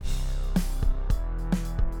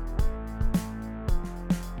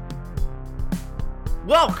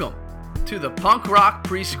Welcome to the Punk Rock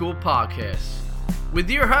Preschool Podcast with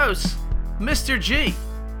your host, Mr. G.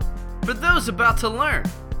 For those about to learn,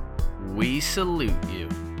 we salute you.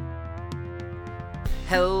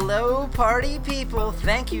 Hello, party people.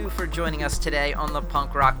 Thank you for joining us today on the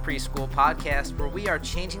Punk Rock Preschool Podcast, where we are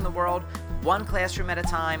changing the world one classroom at a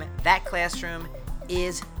time. That classroom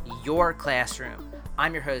is your classroom.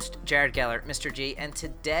 I'm your host, Jared Geller, Mr. G, and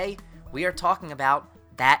today we are talking about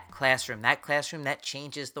that classroom that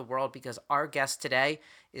changes the world, because our guest today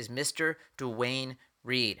is Mr. Dwayne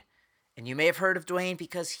Reed. And you may have heard of Dwayne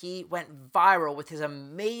because he went viral with his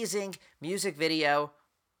amazing music video,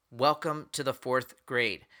 Welcome to the Fourth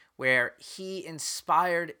Grade, where he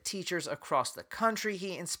inspired teachers across the country.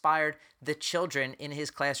 He inspired the children in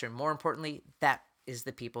his classroom. More importantly, that is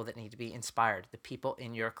the people that need to be inspired, the people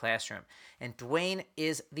in your classroom. And Dwayne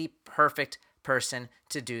is the perfect person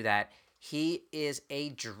to do that. He is a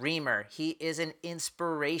dreamer. He is an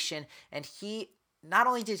inspiration. And not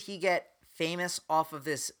only did he get famous off of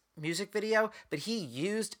this music video, but he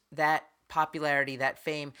used that popularity, that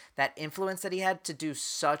fame, that influence that he had to do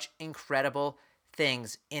such incredible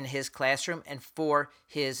things in his classroom and for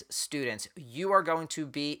his students. You are going to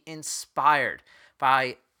be inspired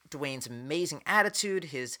by Dwayne's amazing attitude,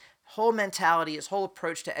 his whole mentality, his whole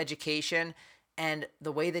approach to education, and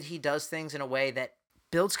the way that he does things in a way that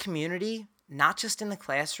builds community, not just in the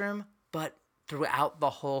classroom, but throughout the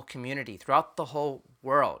whole community, throughout the whole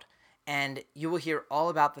world. And you will hear all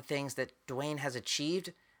about the things that Dwayne has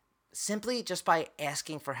achieved simply just by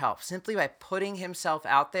asking for help, simply by putting himself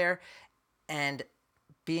out there and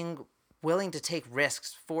being willing to take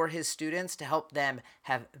risks for his students to help them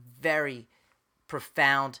have very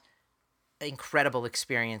profound, incredible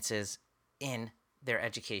experiences in their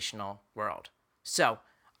educational world. So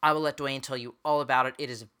I will let Dwayne tell you all about it. It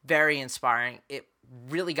is very inspiring. It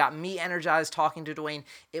really got me energized talking to Dwayne.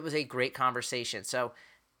 It was a great conversation. So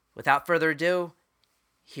without further ado,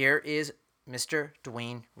 here is Mr.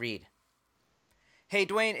 Dwayne Reed. Hey,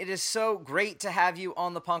 Dwayne, it is so great to have you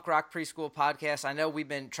on the Punk Rock Preschool Podcast. I know we've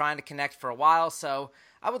been trying to connect for a while, so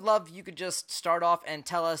I would love if you could just start off and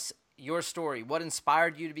tell us your story. What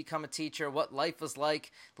inspired you to become a teacher? What life was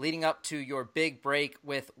like leading up to your big break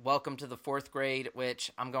with Welcome to the Fourth Grade, which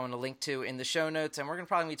I'm going to link to in the show notes, and we're going to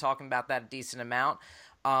probably be talking about that a decent amount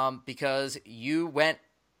because you went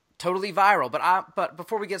totally viral. But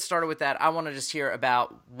before we get started with that, I want to just hear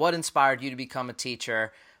about what inspired you to become a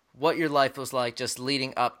teacher, what your life was like just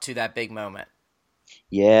leading up to that big moment.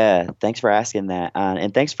 Yeah, thanks for asking that,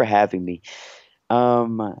 and thanks for having me.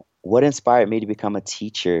 What inspired me to become a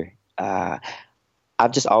teacher?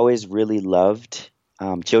 I've just always really loved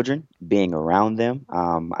children, being around them.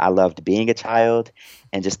 I loved being a child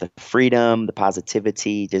and just the freedom, the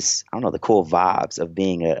positivity, just, I don't know, the cool vibes of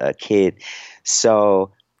being a kid.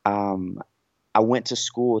 So I went to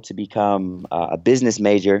school to become a business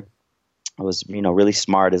major. I was, really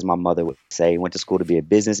smart, as my mother would say. Went to school to be a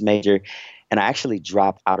business major. And I actually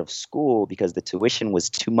dropped out of school because the tuition was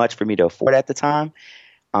too much for me to afford at the time.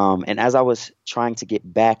 And as I was trying to get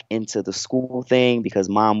back into the school thing, because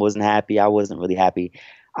mom wasn't happy, I wasn't really happy,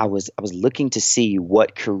 I was looking to see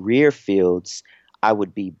what career fields I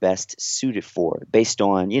would be best suited for based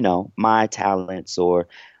on, my talents or,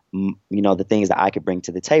 the things that I could bring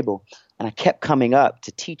to the table. And I kept coming up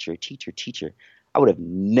to teacher. I would have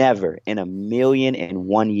never in a million and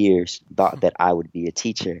 1 years thought that I would be a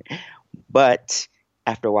teacher. But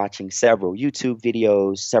after watching several YouTube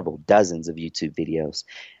videos, several dozens of YouTube videos,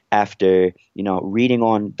 after, reading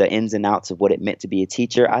on the ins and outs of what it meant to be a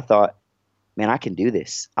teacher, I thought, man, I can do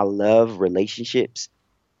this. I love relationships.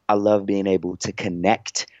 I love being able to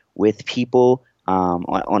connect with people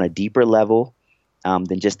on a deeper level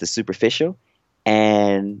than just the superficial.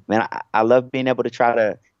 And man, I love being able to try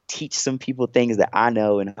to teach some people things that I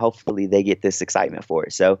know, and hopefully they get this excitement for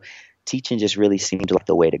it. So teaching just really seemed like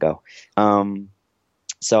the way to go.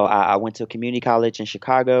 So I went to a community college in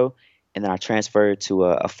Chicago, and then I transferred to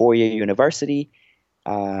a four-year university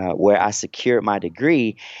where I secured my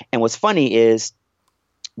degree. And what's funny is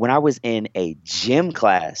when I was in a gym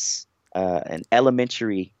class, an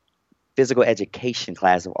elementary physical education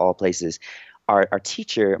class of all places, our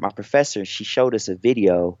teacher, my professor, she showed us a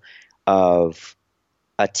video of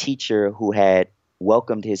a teacher who had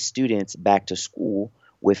welcomed his students back to school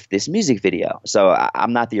with this music video. So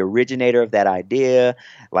I'm not the originator of that idea.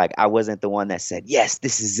 Like, I wasn't the one that said, yes,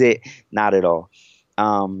 this is it. Not at all.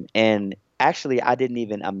 And actually, I didn't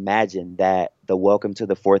even imagine that the Welcome to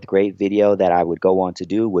the Fourth Grade video that I would go on to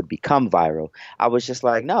do would become viral. I was just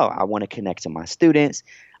like, no, I want to connect to my students.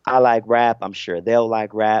 I like rap. I'm sure they'll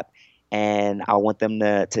like rap. and I want them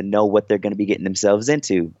to know what they're going to be getting themselves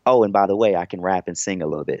into. Oh, and by the way, I can rap and sing a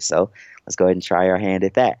little bit, so let's go ahead and try our hand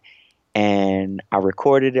at that. And I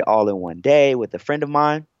recorded it all in one day with a friend of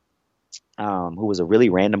mine, who was a really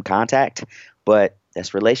random contact, but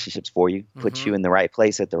that's relationships for you. Put Mm-hmm. you in the right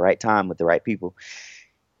place at the right time with the right people.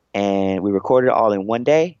 And we recorded it all in one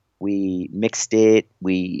day. We mixed it,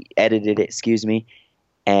 we edited it, excuse me,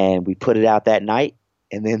 and we put it out that night.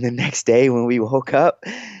 And then the next day when we woke up,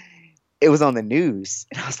 it was on the news.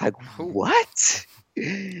 And I was like, Ooh. what?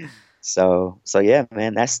 So yeah,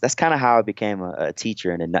 man, that's kind of how I became a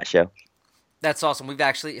teacher in a nutshell. That's awesome. We've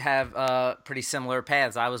actually have pretty similar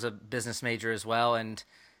paths. I was a business major as well, and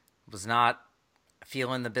was not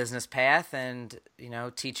feeling the business path, and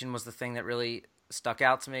teaching was the thing that really stuck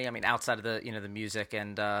out to me. I mean, outside of the music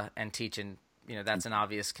and teaching, that's an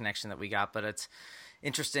obvious connection that we got. But it's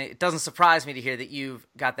interesting. It doesn't surprise me to hear that you've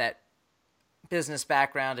got that business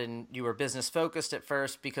background and you were business focused at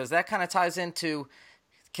first, because that kind of ties into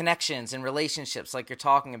connections and relationships like you're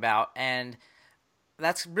talking about. And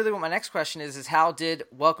that's really what my next question is how did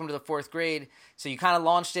Welcome to the Fourth Grade, so you kind of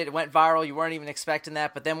launched it, it went viral, you weren't even expecting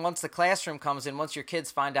that, but then once the classroom comes in, once your kids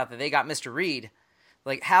find out that they got Mr. Reed,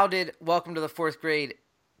 like how did Welcome to the Fourth Grade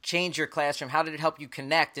change your classroom? How did it help you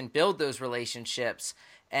connect and build those relationships?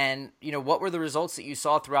 And, what were the results that you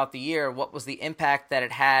saw throughout the year? What was the impact that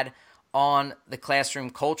it had on the classroom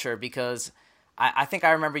culture? Because I think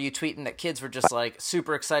I remember you tweeting that kids were just like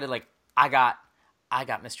super excited, like, I got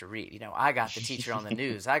Mr. Reed, I got the teacher on the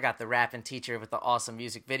news. I got the rapping teacher with the awesome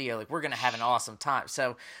music video. Like, we're going to have an awesome time.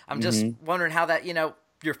 So I'm just wondering how that,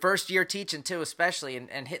 your first year teaching too, especially,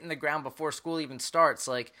 and hitting the ground before school even starts,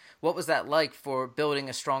 like, what was that like for building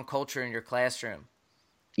a strong culture in your classroom?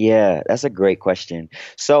 Yeah, that's a great question.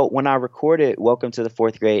 So when I recorded Welcome to the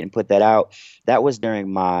Fourth Grade and put that out, that was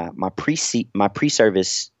during my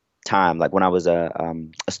pre-service time, like when I was a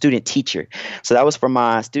student teacher. So that was for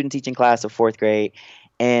my student teaching class of fourth grade,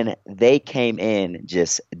 and they came in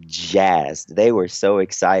just jazzed. They were so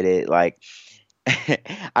excited. Like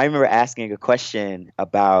I remember asking a question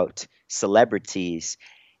about celebrities,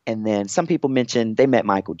 and then some people mentioned they met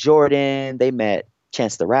Michael Jordan, they met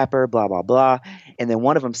Chance the Rapper, blah, blah, blah. And then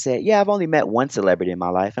one of them said, yeah, I've only met one celebrity in my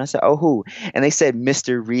life. And I said, oh, who? And they said,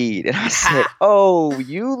 Mr. Reed. And I said, oh,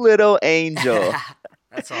 you little angel.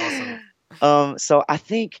 That's awesome. So I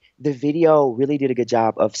think the video really did a good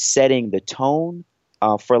job of setting the tone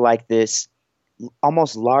for like this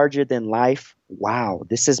almost larger than life. Wow,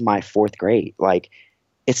 this is my fourth grade. Like,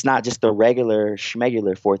 it's not just the regular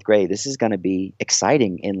schmegular fourth grade. This is going to be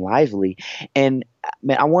exciting and lively. And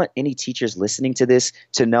man, I want any teachers listening to this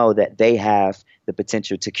to know that they have the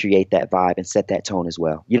potential to create that vibe and set that tone as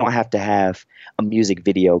well. You don't have to have a music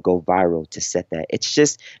video go viral to set that. It's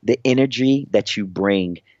just the energy that you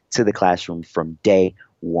bring to the classroom from day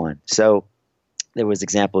one. So there was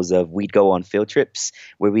examples of we'd go on field trips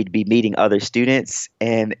where we'd be meeting other students,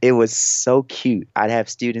 and it was so cute. I'd have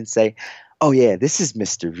students say, oh yeah, this is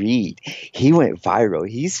Mr. Reed. He went viral.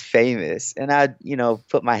 He's famous. And I'd,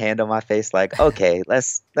 put my hand on my face like, okay,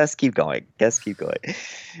 let's keep going. Let's keep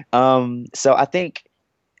going. So I think,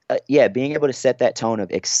 yeah, being able to set that tone of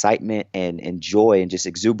excitement and joy and just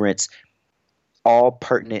exuberance, all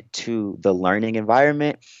pertinent to the learning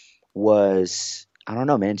environment, was, I don't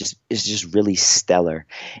know, man, it's just really stellar.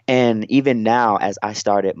 And even now, as I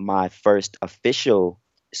started my first official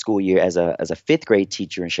school year as a fifth grade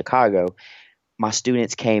teacher in Chicago, my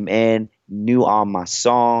students came in, knew all my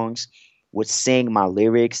songs, would sing my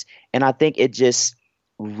lyrics, and I think it just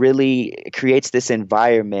really creates this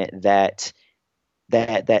environment that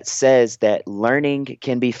says that learning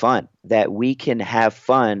can be fun, that we can have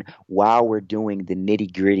fun while we're doing the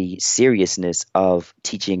nitty gritty seriousness of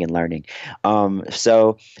teaching and learning.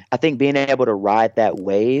 So I think being able to ride that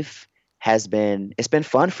wave it's been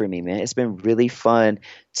fun for me, man. It's been really fun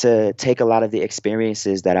to take a lot of the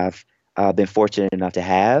experiences that I've been fortunate enough to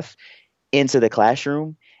have into the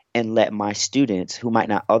classroom and let my students who might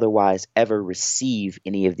not otherwise ever receive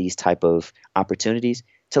any of these type of opportunities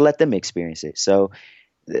to let them experience it. So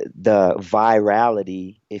the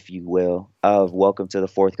virality, if you will, of Welcome to the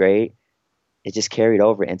Fourth Grade, it just carried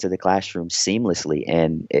over into the classroom seamlessly,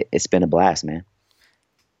 and it's been a blast, man.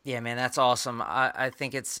 Yeah, man, that's awesome. I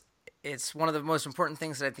think it's one of the most important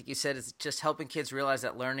things that I think you said is just helping kids realize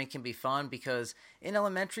that learning can be fun, because in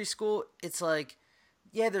elementary school, it's like,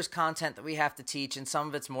 yeah, there's content that we have to teach, and some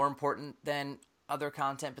of it's more important than other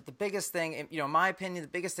content. But the biggest thing, in my opinion, the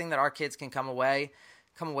biggest thing that our kids can come away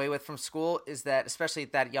with from school is that, especially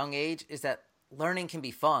at that young age, is that learning can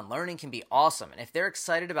be fun. Learning can be awesome. And if they're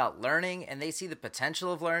excited about learning and they see the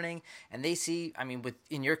potential of learning and they see, I mean,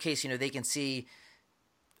 in your case, they can see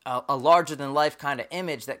a larger than life kind of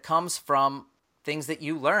image that comes from things that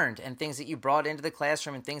you learned and things that you brought into the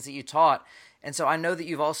classroom and things that you taught. And so I know that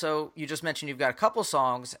you just mentioned you've got a couple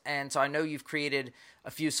songs. And so I know you've created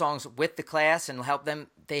a few songs with the class and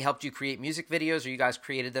they helped you create music videos, or you guys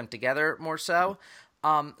created them together more so.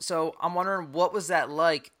 So I'm wondering, what was that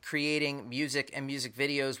like creating music and music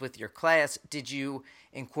videos with your class? Did you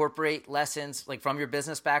incorporate lessons like from your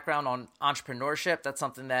business background on entrepreneurship? That's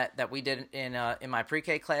something that we did in my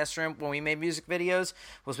pre-K classroom when we made music videos.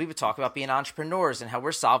 Was we would talk about being entrepreneurs and how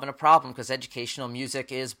we're solving a problem because educational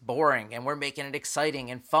music is boring and we're making it exciting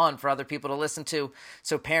and fun for other people to listen to,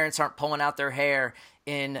 so parents aren't pulling out their hair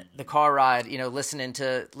in the car ride, listening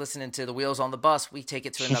to the wheels on the bus. We take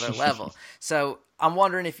it to another level. So I'm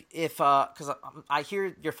wondering if because I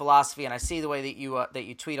hear your philosophy and I see the way that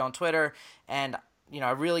you tweet on Twitter, and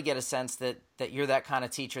I really get a sense that you're that kind of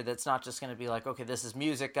teacher that's not just going to be like, okay, this is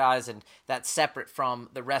music, guys, and that's separate from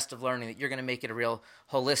the rest of learning, that you're going to make it a real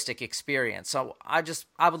holistic experience. So I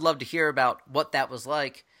would love to hear about what that was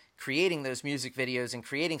like, creating those music videos and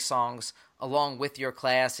creating songs along with your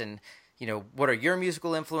class, and what are your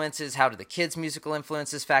musical influences? How do the kids' musical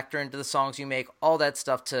influences factor into the songs you make? All that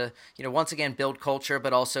stuff to, once again, build culture,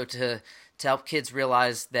 but also to help kids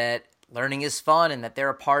realize that learning is fun and that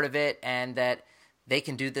they're a part of it and that they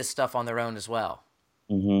can do this stuff on their own as well.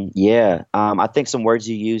 Yeah. I think some words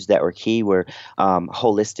you used that were key were a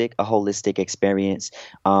holistic experience.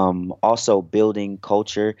 Also building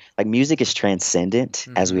culture. Like, music is transcendent,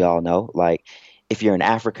 as we all know. Like, if you're in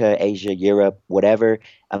Africa, Asia, Europe, whatever,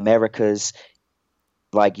 Americas,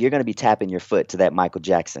 like, you're going to be tapping your foot to that Michael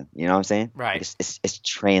Jackson. You know what I'm saying? Right. Like, it's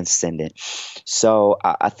transcendent. So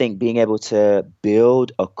I think being able to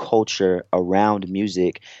build a culture around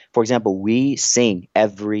music. For example, we sing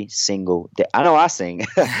every single day. I know I sing.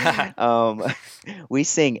 We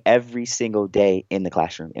sing every single day in the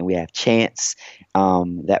classroom, and we have chants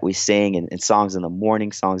that we sing, and songs in the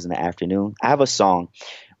morning, songs in the afternoon. I have a song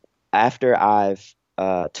after I've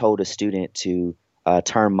told a student to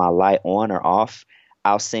turn my light on or off.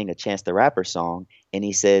 I'll sing a Chance the Rapper song, and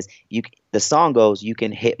he says, the song goes, "You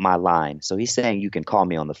can hit my line." So he's saying you can call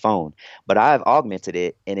me on the phone, but I've augmented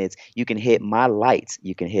it, and it's, "You can hit my light,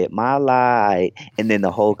 you can hit my light," and then the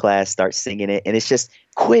whole class starts singing it, and it's just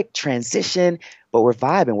quick transition, but we're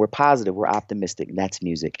vibing, we're positive, we're optimistic, and that's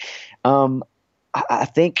music. I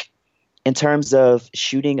think in terms of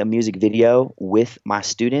shooting a music video with my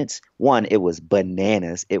students, one, it was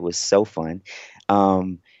bananas. It was so fun.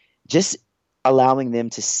 Just allowing them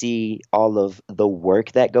to see all of the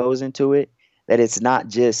work that goes into it, that it's not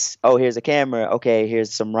just, oh, here's a camera, okay,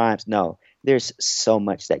 here's some rhymes. No, there's so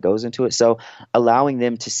much that goes into it. So allowing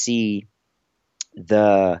them to see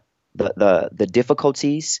the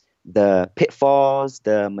difficulties, the pitfalls,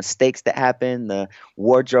 the mistakes that happen, the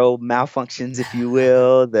wardrobe malfunctions, if you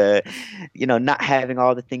will, the not having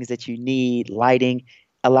all the things that you need, lighting,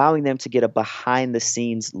 allowing them to get a behind the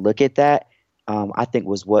scenes look at that, I think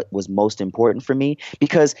was what was most important for me,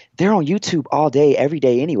 because they're on YouTube all day, every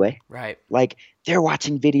day anyway. Right. Like, they're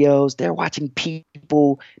watching videos, they're watching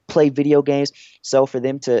people play video games. So for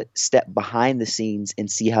them to step behind the scenes and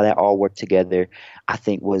see how that all worked together, I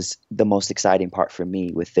think was the most exciting part for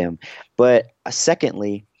me with them. But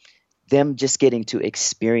secondly, them just getting to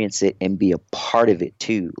experience it and be a part of it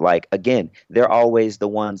too. Like, again, they're always the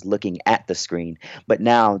ones looking at the screen, but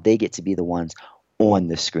now they get to be the ones on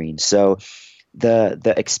the screen. So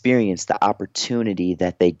the experience, the opportunity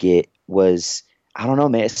that they get was, I don't know,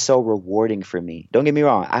 man, it's so rewarding for me. Don't get me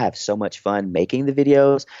wrong, I have so much fun making the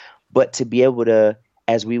videos, but to be able to,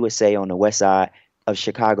 as we would say on the west side of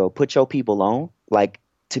Chicago, put your people on, like,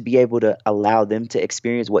 to be able to allow them to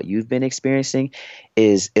experience what you've been experiencing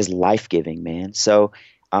is life-giving, man. So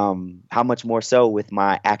how much more so with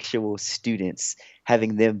my actual students,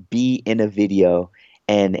 having them be in a video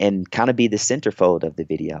and kind of be the centerfold of the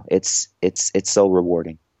video. It's so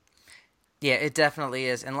rewarding. Yeah, it definitely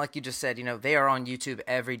is. And like you just said, they are on YouTube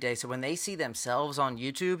every day. So when they see themselves on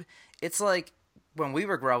YouTube, it's like when we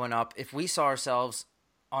were growing up, if we saw ourselves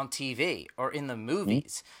on TV or in the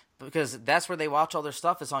movies, because that's where they watch all their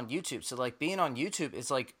stuff, is on YouTube. So like being on YouTube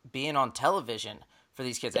is like being on television for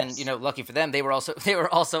these kids. Yes. And lucky for them, they were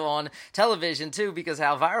also on television too, because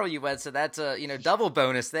how viral you went. So that's a double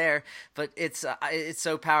bonus there. But it's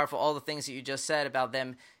so powerful, all the things that you just said about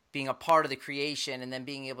them being a part of the creation and then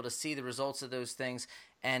being able to see the results of those things,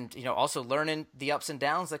 and also learning the ups and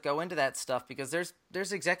downs that go into that stuff, because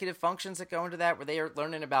there's executive functions that go into that where they are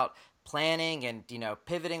learning about planning and,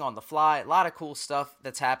 pivoting on the fly. A lot of cool stuff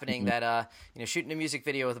that's happening Mhm. that, shooting a music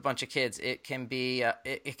video with a bunch of kids, it can be,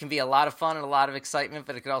 it can be a lot of fun and a lot of excitement,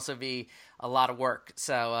 but it could also be a lot of work.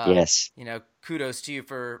 So, Yes. kudos to you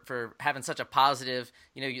for having such a positive,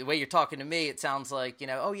 the way you're talking to me, it sounds like,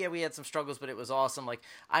 oh yeah, we had some struggles, but it was awesome. Like,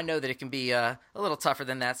 I know that it can be a little tougher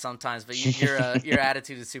than that sometimes, but your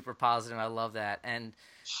attitude is super positive. And I love that. And,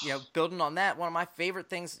 building on that, one of my favorite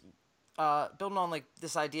things, building on like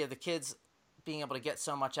this idea of the kids being able to get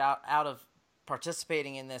so much out of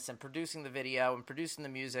participating in this and producing the video and producing the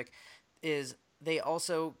music, is they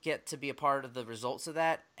also get to be a part of the results of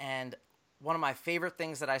that. And one of my favorite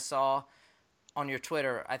things that I saw on your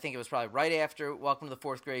Twitter, I think it was probably right after Welcome to the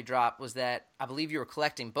Fourth Grade drop, was that I believe you were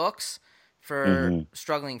collecting books for Mhm.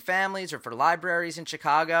 struggling families or for libraries in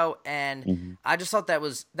Chicago. And Mhm. I just thought that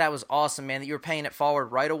was awesome, man, that you were paying it forward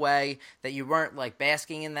right away, that you weren't like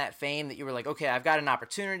basking in that fame, that you were like, okay, I've got an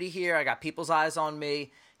opportunity here. I got people's eyes on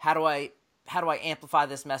me. How do I amplify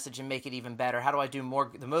this message and make it even better? How do I do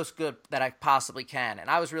the most good that I possibly can? And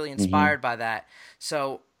I was really Mhm. inspired by that.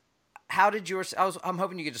 So how did yours, I'm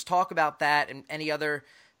hoping you could just talk about that and any other,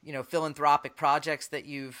 philanthropic projects that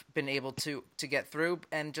you've been able to get through,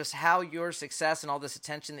 and just how your success and all this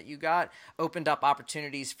attention that you got opened up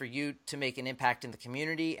opportunities for you to make an impact in the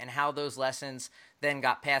community, and how those lessons then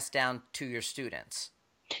got passed down to your students.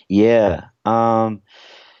 Yeah. Well,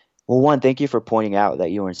 one, thank you for pointing out that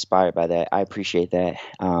you were inspired by that. I appreciate that,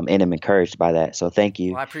 and I'm encouraged by that. So thank Well,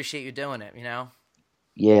 you. I appreciate you doing it.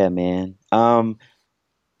 Yeah, man.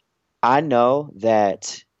 I know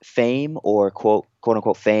that fame, or quote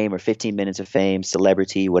unquote fame, or 15 minutes of fame,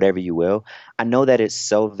 celebrity, whatever you will, I know that it's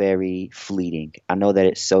so very fleeting. I know that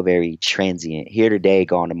it's so very transient. Here today,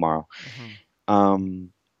 gone tomorrow. Hmm.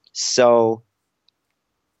 Um, so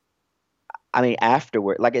I mean,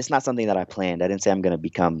 afterward, like it's not something that I planned. I didn't say I'm gonna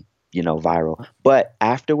become, viral. But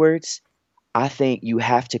afterwards, I think you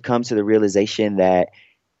have to come to the realization that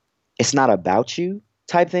it's not about you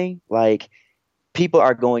type thing. Like people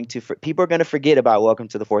are going to forget about Welcome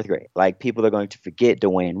to the Fourth Grade. Like people are going to forget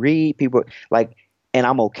Dwayne Reed. People like, and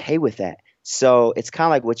I'm okay with that. So it's kind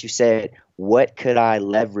of like what you said. What could I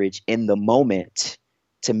leverage in the moment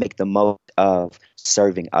to make the most of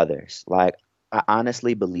serving others? Like I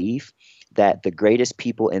honestly believe that the greatest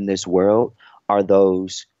people in this world are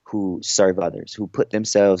those who serve others, who put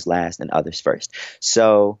themselves last and others first.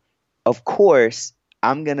 So, of course,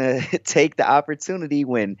 I'm going to take the opportunity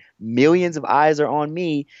when millions of eyes are on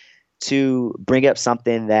me to bring up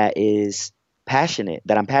something that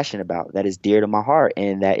I'm passionate about, that is dear to my heart,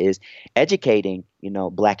 and that is educating,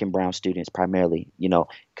 black and brown students primarily,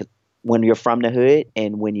 'cause when you're from the hood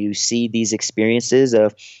and when you see these experiences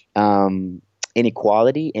of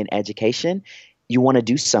inequality in education, you want to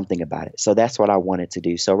do something about it. So that's what I wanted to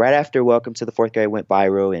do. So right after Welcome to the Fourth Grade went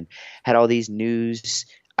viral and had all these news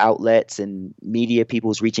outlets and media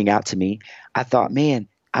people's reaching out to me, I thought, man,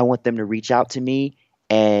 I want them to reach out to me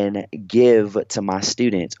and give to my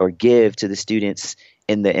students, or give to the students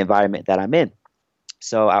in the environment that I'm in.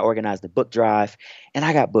 So I organized a book drive, and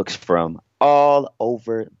I got books from all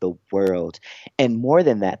over the world. And more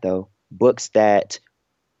than that, though, books that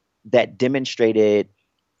demonstrated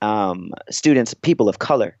students, people of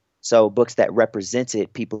color. So books that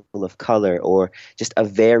represented people of color, or just a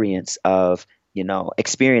variance of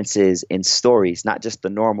experiences and stories, not just the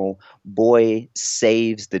normal boy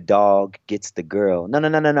saves the dog, gets the girl. No, no,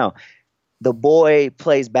 no, no, no. The boy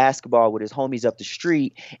plays basketball with his homies up the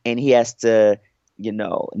street, and he has to,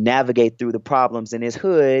 navigate through the problems in his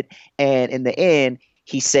hood. And in the end,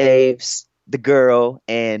 he saves the girl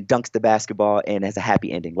and dunks the basketball and has a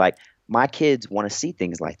happy ending. Like, my kids want to see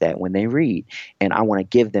things like that when they read, and I want to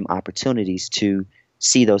give them opportunities to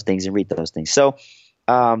see those things and read those things. So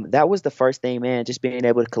that was the first thing, man. Just being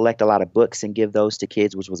able to collect a lot of books and give those to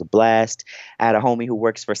kids, which was a blast. I had a homie who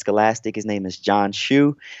works for Scholastic. His name is John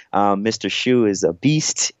Shu. Mr. Shu is a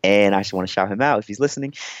beast, and I just want to shout him out if he's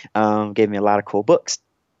listening. Gave me a lot of cool books.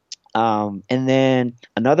 And then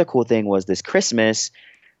another cool thing was this Christmas.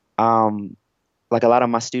 Um, like a lot of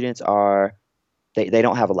my students they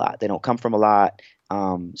don't have a lot. They don't come from a lot.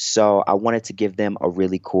 So I wanted to give them a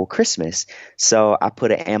really cool Christmas. So I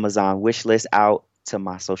put an Amazon wish list out to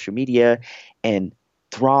my social media, and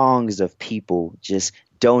throngs of people just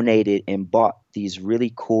donated and bought these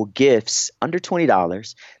really cool gifts under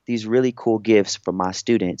 $20, these really cool gifts for my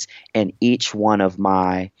students. And each one of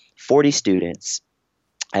my 40 students,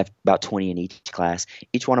 I have about 20 in each class.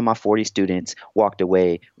 Each one of my 40 students walked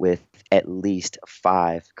away with at least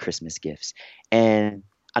 5 Christmas gifts. And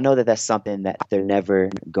I know that that's something that they're never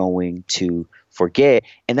going to forget.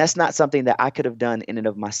 And that's not something that I could have done in and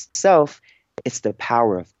of myself. It's the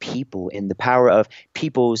power of people and the power of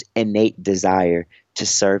people's innate desire to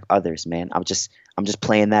serve others, man. I'm just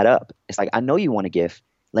playing that up. It's like, I know you want to give.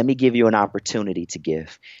 Let me give you an opportunity to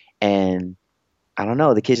give. And I don't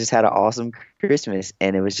know, the kids just had an awesome Christmas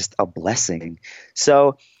and it was just a blessing.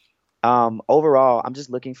 So overall, I'm just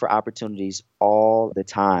looking for opportunities all the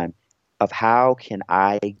time of how can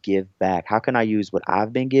I give back? How can I use what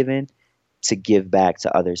I've been given to give back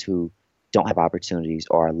to others who don't have opportunities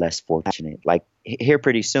or are less fortunate? Like here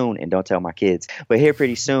pretty soon, and don't tell my kids, but here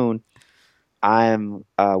pretty soon, I'm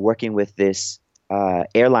working with this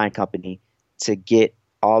airline company to get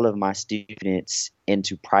all of my students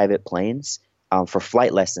into private planes for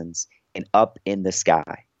flight lessons and up in the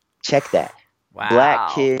sky. Check that. Black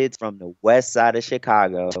Wow. kids from the west side of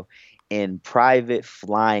Chicago in private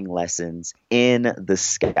flying lessons in the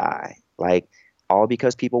sky. Like, all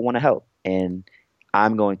because people want to help. And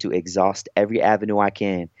I'm going to exhaust every avenue I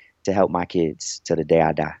can to help my kids till the day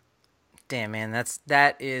I die. Damn, man,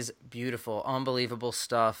 that is beautiful, unbelievable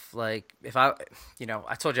stuff. Like if I,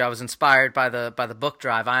 I told you I was inspired by the book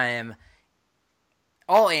drive. I am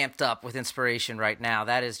all amped up with inspiration right now.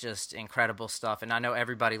 That is just incredible stuff. And I know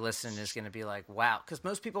everybody listening is going to be like, wow, because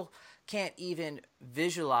most people can't even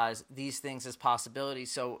visualize these things as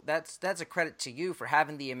possibilities. So that's a credit to you for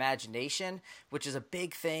having the imagination, which is a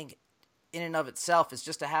big thing in and of itself, is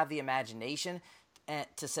just to have the imagination and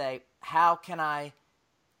to say, how can I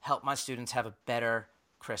help my students have a better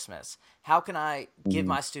Christmas? How can I give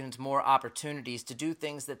my students more opportunities to do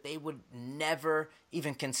things that they would never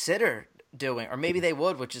even consider doing? Or maybe they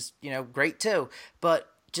would, which is, great too.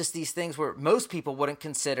 But just these things where most people wouldn't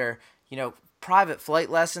consider, private flight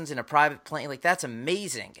lessons in a private plane. Like, that's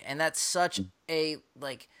amazing. And that's such a,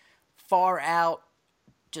 far out,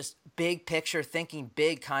 just big picture, thinking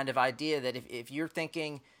big kind of idea that if you're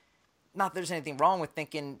thinking, not that there's anything wrong with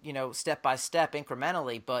thinking, step by step,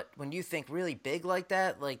 incrementally, but when you think really big like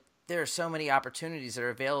that, like, there are so many opportunities that are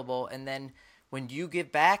available. And then when you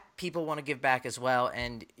give back, people want to give back as well.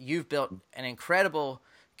 And you've built an incredible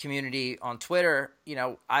community on Twitter.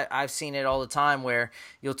 I've seen it all the time where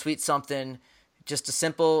you'll tweet something, just a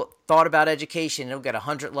simple thought about education. It'll get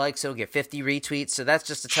 100 likes. It'll get 50 retweets. So that's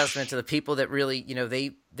just a testament to the people that really,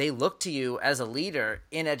 they look to you as a leader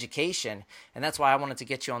in education. And that's why I wanted to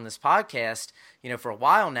get you on this podcast, for a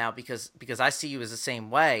while now, because I see you as the same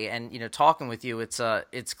way. And, talking with you,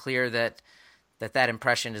 it's clear that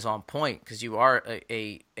impression is on point, because you are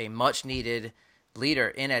a much needed leader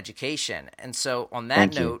in education. And so on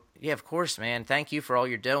that note, yeah, of course, man, thank you for all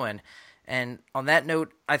you're doing. And on that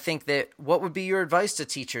note, I think that what would be your advice to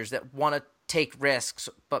teachers that want to take risks,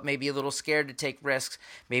 but maybe a little scared to take risks?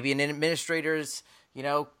 Maybe an administrator's,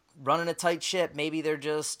 running a tight ship. Maybe they're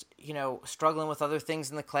just, struggling with other things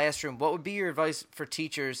in the classroom. What would be your advice for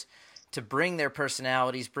teachers to bring their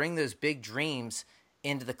personalities, bring those big dreams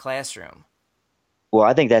into the classroom? Well,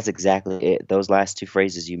 I think that's exactly it. Those last two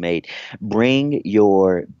phrases you made. Bring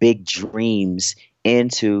your big dreams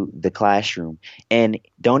into the classroom, and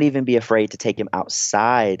don't even be afraid to take them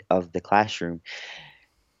outside of the classroom,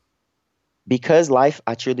 because life,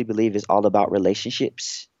 I truly believe, is all about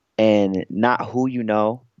relationships, and not who you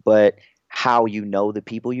know, but how you know the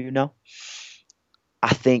people you know.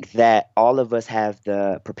 I think that all of us have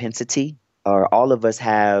the propensity, or all of us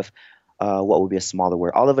have, what would be a smaller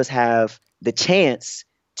word? All of us have the chance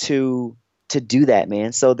to do that,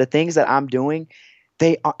 man. So the things that I'm doing,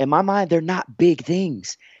 they are, in my mind, they're not big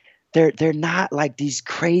things. They're not like these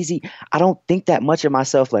crazy. I don't think that much of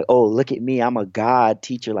myself, like, oh, look at me, I'm a God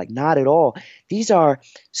teacher. Like, not at all. These are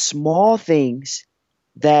small things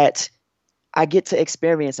that I get to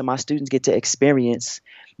experience and my students get to experience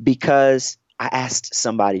because I asked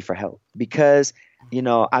somebody for help, because,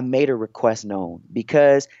 I made a request known,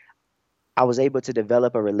 because I was able to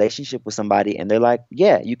develop a relationship with somebody and they're like,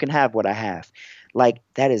 yeah, you can have what I have. Like,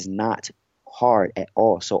 that is not hard at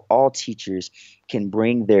all. So all teachers can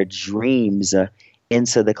bring their dreams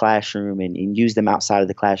into the classroom and use them outside of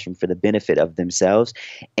the classroom for the benefit of themselves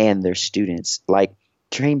and their students. Like,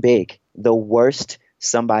 dream big. The worst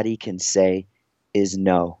somebody can say is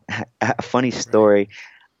no. A funny story.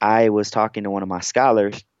 I was talking to one of my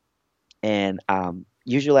scholars, and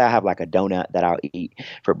usually I have like a donut that I'll eat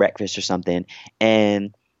for breakfast or something.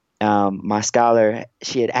 And my scholar,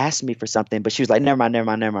 she had asked me for something, but she was like, never mind, never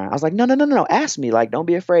mind, never mind. I was like, no, no, no, no, ask me. Like, don't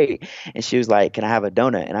be afraid. And she was like, can I have a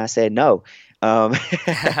donut? And I said, no. Um,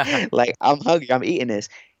 like, I'm hungry. I'm eating this.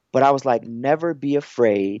 But I was like, never be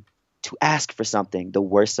afraid to ask for something. The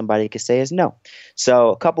worst somebody could say is no. So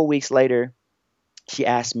a couple weeks later, she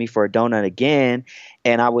asked me for a donut again,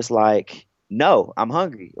 and I was like, no, I'm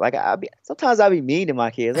hungry. Like sometimes I be mean to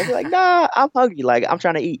my kids. I'll be like, nah, I'm hungry. Like I'm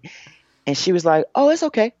trying to eat. And she was like, oh, it's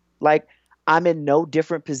okay. Like I'm in no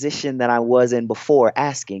different position than I was in before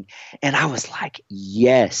asking. And I was like,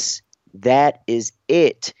 yes, that is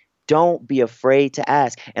it. Don't be afraid to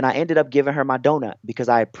ask. And I ended up giving her my donut because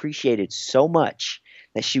I appreciated so much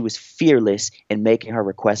that she was fearless in making her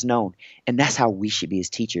request known. And that's how we should be as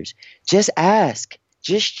teachers. Just ask.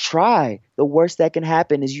 Just try. The worst that can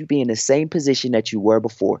happen is you be in the same position that you were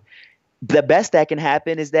before. The best that can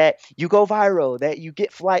happen is that you go viral, that you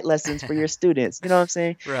get flight lessons for your students. You know what I'm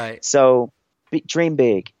saying? Right. So dream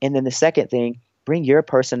big. And then the second thing, bring your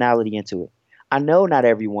personality into it. I know not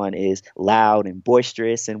everyone is loud and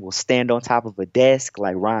boisterous and will stand on top of a desk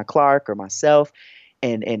like Ron Clark or myself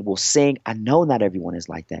and will sing. I know not everyone is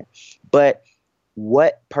like that. But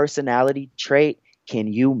what personality trait can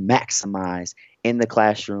you maximize in the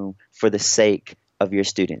classroom for the sake of your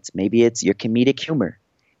students? Maybe it's your comedic humor.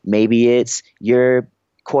 Maybe it's your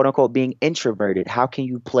quote unquote being introverted. How can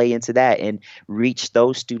you play into that and reach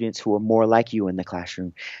those students who are more like you in the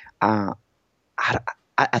classroom? Uh, I,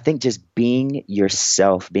 I think just being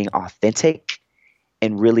yourself, being authentic,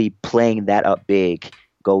 and really playing that up big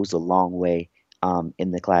goes a long way in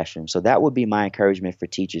the classroom. So that would be my encouragement for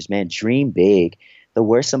teachers. Man, dream big. The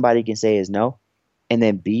worst somebody can say is no, and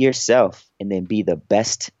then be yourself, and then be the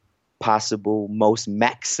best possible, most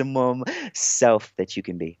maximum self that you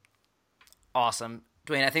can be. Awesome.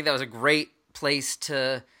 Dwayne, I think that was a great place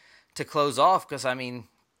to close off, because I mean,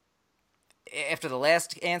 after the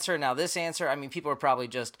last answer, now this answer, I mean, people are probably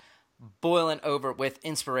just boiling over with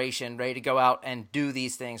inspiration, ready to go out and do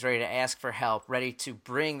these things, ready to ask for help, ready to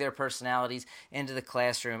bring their personalities into the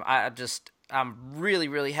classroom. I'm really,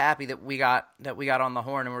 really happy that we got on the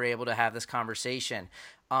horn and were able to have this conversation.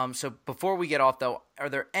 So before we get off, though, are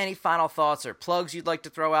there any final thoughts or plugs you'd like to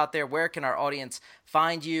throw out there? Where can our audience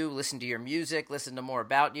find you, listen to your music, listen to more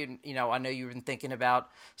about you? You know, I know you've been thinking about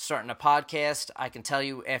starting a podcast. I can tell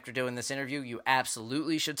you after doing this interview, you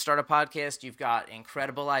absolutely should start a podcast. You've got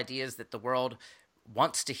incredible ideas that the world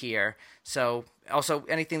wants to hear. So also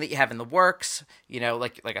anything that you have in the works, you know,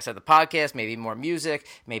 like I said, the podcast, maybe more music,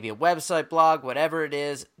 maybe a website, blog, whatever it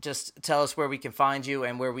is, just tell us where we can find you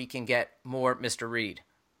and where we can get more Mr. Reed.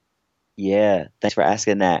 Yeah, thanks for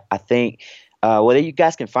asking that. I think well, you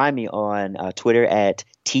guys can find me on Twitter at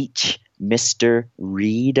Teach Mr.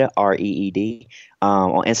 Reed, Reed.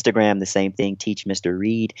 On Instagram, the same thing, Teach Mr.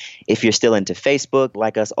 Reed. If you're still into Facebook,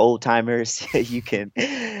 like us old timers, you can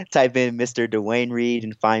type in Mr. Dwayne Reed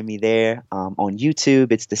and find me there. On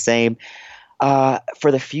YouTube, it's the same.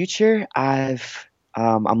 For the future, I'm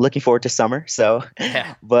looking forward to summer. So,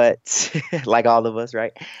 Yeah. but like all of us,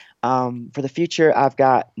 right? For the future, I've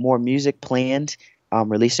got more music planned.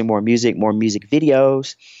 Releasing more music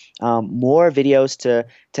videos, more videos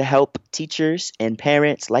to help teachers and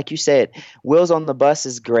parents. Like you said, Wheels on the Bus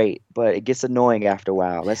is great, but it gets annoying after a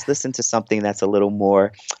while. Let's listen to something that's a little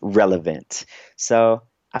more relevant. So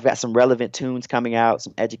I've got some relevant tunes coming out,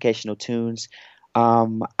 some educational tunes.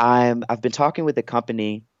 I've been talking with the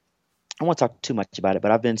company. I won't talk too much about it,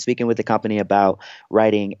 but I've been speaking with the company about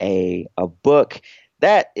writing a book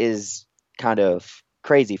that is kind of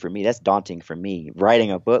crazy for me. That's daunting for me, writing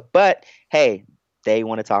a book. But hey, they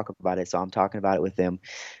want to talk about it, so I'm talking about it with them.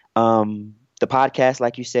 The podcast,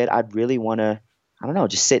 like you said, I'd really want to, I don't know,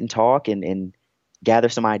 just sit and talk and gather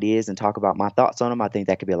some ideas and talk about my thoughts on them. I think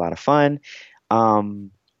that could be a lot of fun. Um,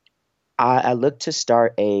 I look to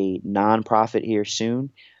start a nonprofit here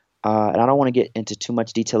soon. And I don't want to get into too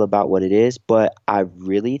much detail about what it is, but I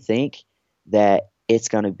really think that it's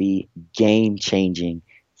going to be game changing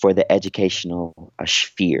for the educational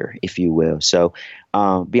sphere, if you will. So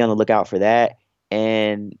be on the lookout for that.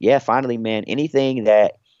 And yeah, finally, man, anything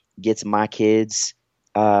that gets my kids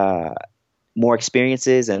more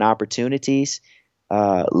experiences and opportunities,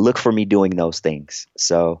 look for me doing those things.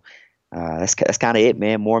 So that's kind of it,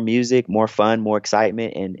 man. More music, more fun, more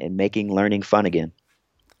excitement, and making learning fun again.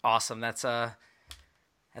 Awesome. That's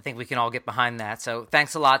I think we can all get behind that. So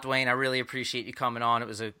thanks a lot, Dwayne. I really appreciate you coming on. It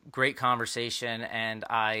was a great conversation, and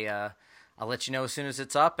I'll let you know as soon as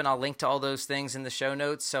it's up, and I'll link to all those things in the show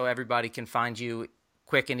notes so everybody can find you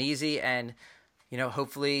quick and easy, and you know,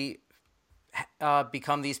 hopefully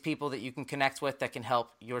become these people that you can connect with that can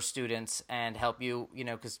help your students and help you. You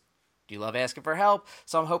know, because you love asking for help,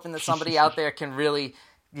 so I'm hoping that somebody out there can really,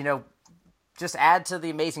 you know, just add to the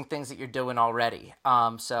amazing things that you're doing already.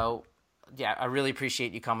 So yeah, I really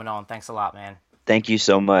appreciate you coming on. Thanks a lot, man. Thank you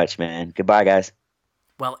so much, man. Goodbye, guys.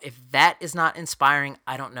 Well, if that is not inspiring,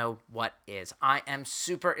 I don't know what is. I am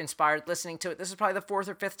super inspired listening to it. This is probably the 4th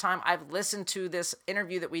or 5th time I've listened to this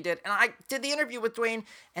interview that we did. And I did the interview with Dwayne,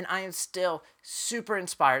 and I am still super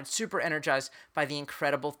inspired, super energized by the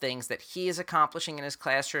incredible things that he is accomplishing in his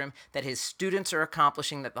classroom, that his students are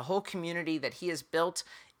accomplishing, that the whole community that he has built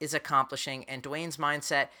is accomplishing. And Dwayne's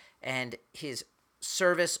mindset and his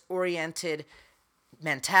service-oriented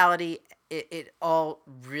mentality, it all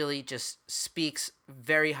really just speaks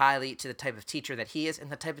very highly to the type of teacher that he is and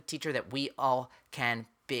the type of teacher that we all can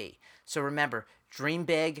be. So remember, dream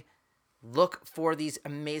big, look for these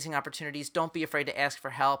amazing opportunities. Don't be afraid to ask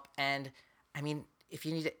for help. And I mean, if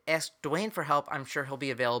you need to ask Dwayne for help, I'm sure he'll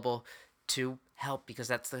be available to help because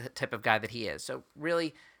that's the type of guy that he is. So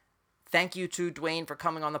really, thank you to Dwayne for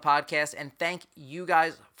coming on the podcast, and thank you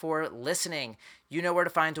guys for listening. You know where to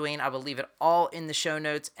find Dwayne. I will leave it all in the show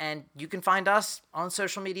notes, and you can find us on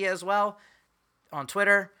social media as well, on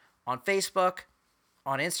Twitter, on Facebook,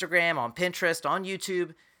 on Instagram, on Pinterest, on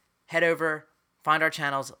YouTube. Head over, find our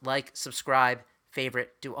channels, like, subscribe,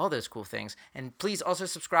 favorite, do all those cool things. And please also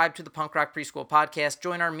subscribe to the Punk Rock Preschool Podcast,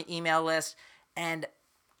 join our email list, and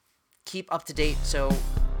keep up to date so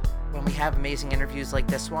when we have amazing interviews like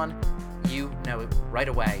this one, you know right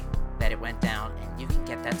away that it went down, and you can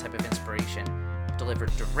get that type of inspiration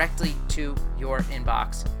delivered directly to your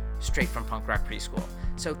inbox straight from Punk Rock Preschool.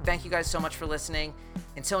 So thank you guys so much for listening.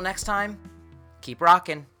 Until next time, keep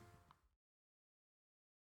rocking.